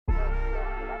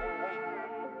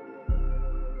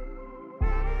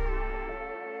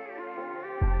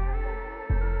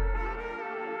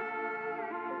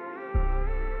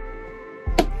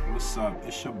What's up?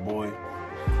 It's your boy,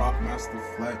 Croc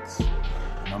MasterFlex,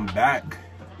 and I'm back.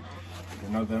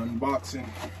 Another unboxing.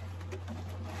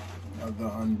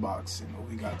 What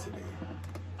we got today?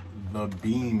 The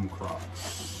Beam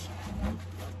Crocs.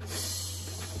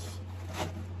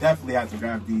 Definitely had to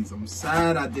grab these. I'm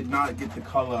sad I did not get the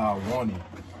color I wanted.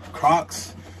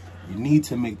 Crocs, you need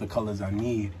to make the colors I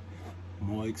need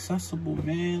more accessible,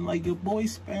 man. Like, your boy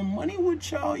spend money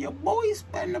with y'all. Your boy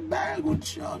spend the bag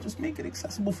with y'all. Just make it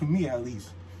accessible for me, at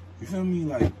least. You feel me?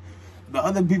 Like, the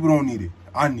other people don't need it.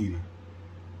 I need it.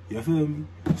 You feel me?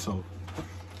 So,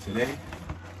 today,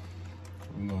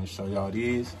 I'm gonna show y'all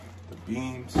these, the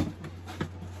Beams.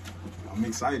 I'm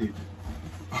excited.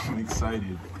 I'm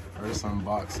excited. First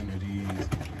unboxing of these.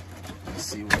 Let's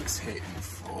see what's hitting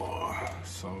for.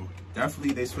 So,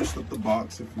 definitely, they switched up the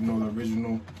box. If you know the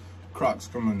original Crocs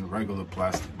come in a regular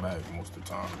plastic bag most of the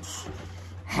times.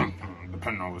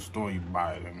 Depending on what store you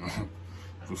buy it in.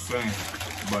 Just saying.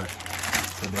 But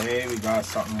today we got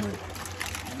something with,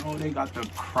 you know, they got the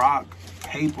Croc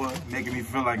paper making me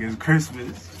feel like it's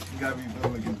Christmas. You got me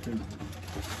feeling like it's Christmas.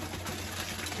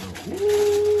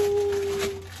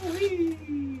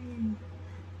 Ooh-wee.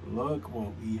 Look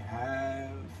what we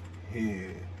have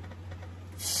here.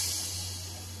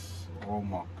 Oh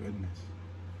my goodness.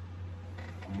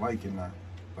 I'm liking that.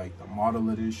 Like the model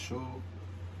of this shoe.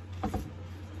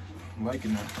 I'm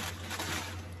liking that.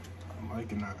 I'm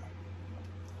liking that.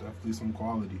 Definitely some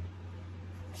quality.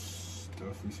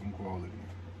 Definitely some quality.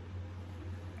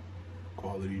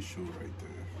 Quality shoe right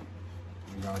there.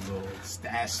 We got a little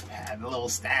stash pad, a little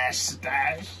stash.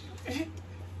 A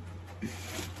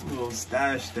little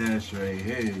stash right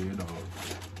here, you know.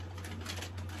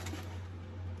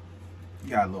 You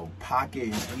got a little pocket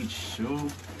in each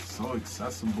shoe. So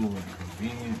accessible and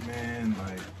convenient, man.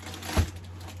 Like,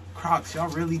 Crocs, y'all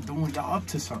really doing, y'all up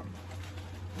to something.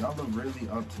 Y'all are really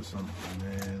up to something,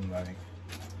 man. Like,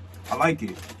 I like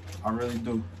it. I really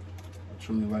do. I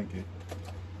truly like it.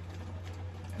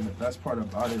 And the best part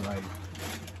about it, like,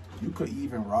 you could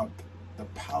even rock the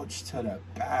pouch to the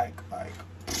back. Like,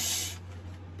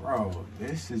 bro,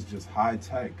 this is just high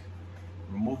tech.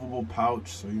 Removable pouch,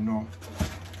 so you know,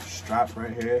 strap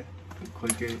right here. You can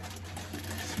click it.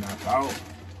 Snap out,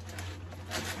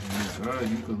 and it's good.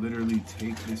 You could literally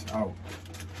take this out.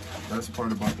 That's the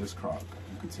part about this Croc.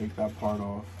 You could take that part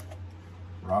off,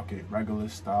 rock it regular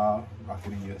style, rock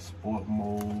it in your sport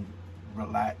mode,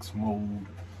 relax mode,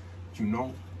 you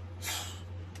know.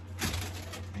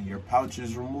 And your pouch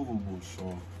is removable,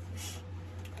 so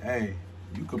hey,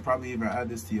 you could probably even add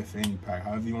this to your fanny pack.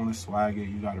 However you want to swag it.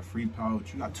 You got a free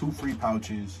pouch. You got 2 free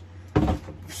pouches.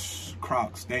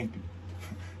 Crocs, thank you.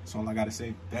 That's all I gotta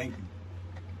say. Thank you.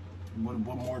 What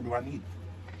more do I need?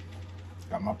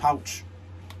 Got my pouch,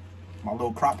 my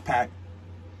little Croc pack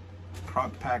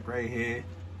right here.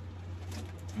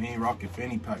 We ain't rocking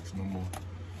fanny packs no more.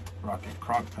 Rocking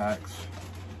Croc packs,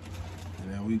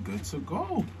 and then we good to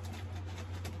go.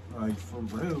 Like, for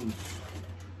real.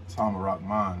 That's how I'ma rock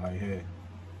mine, like here,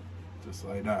 just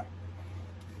like that.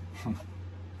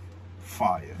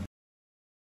 Fire.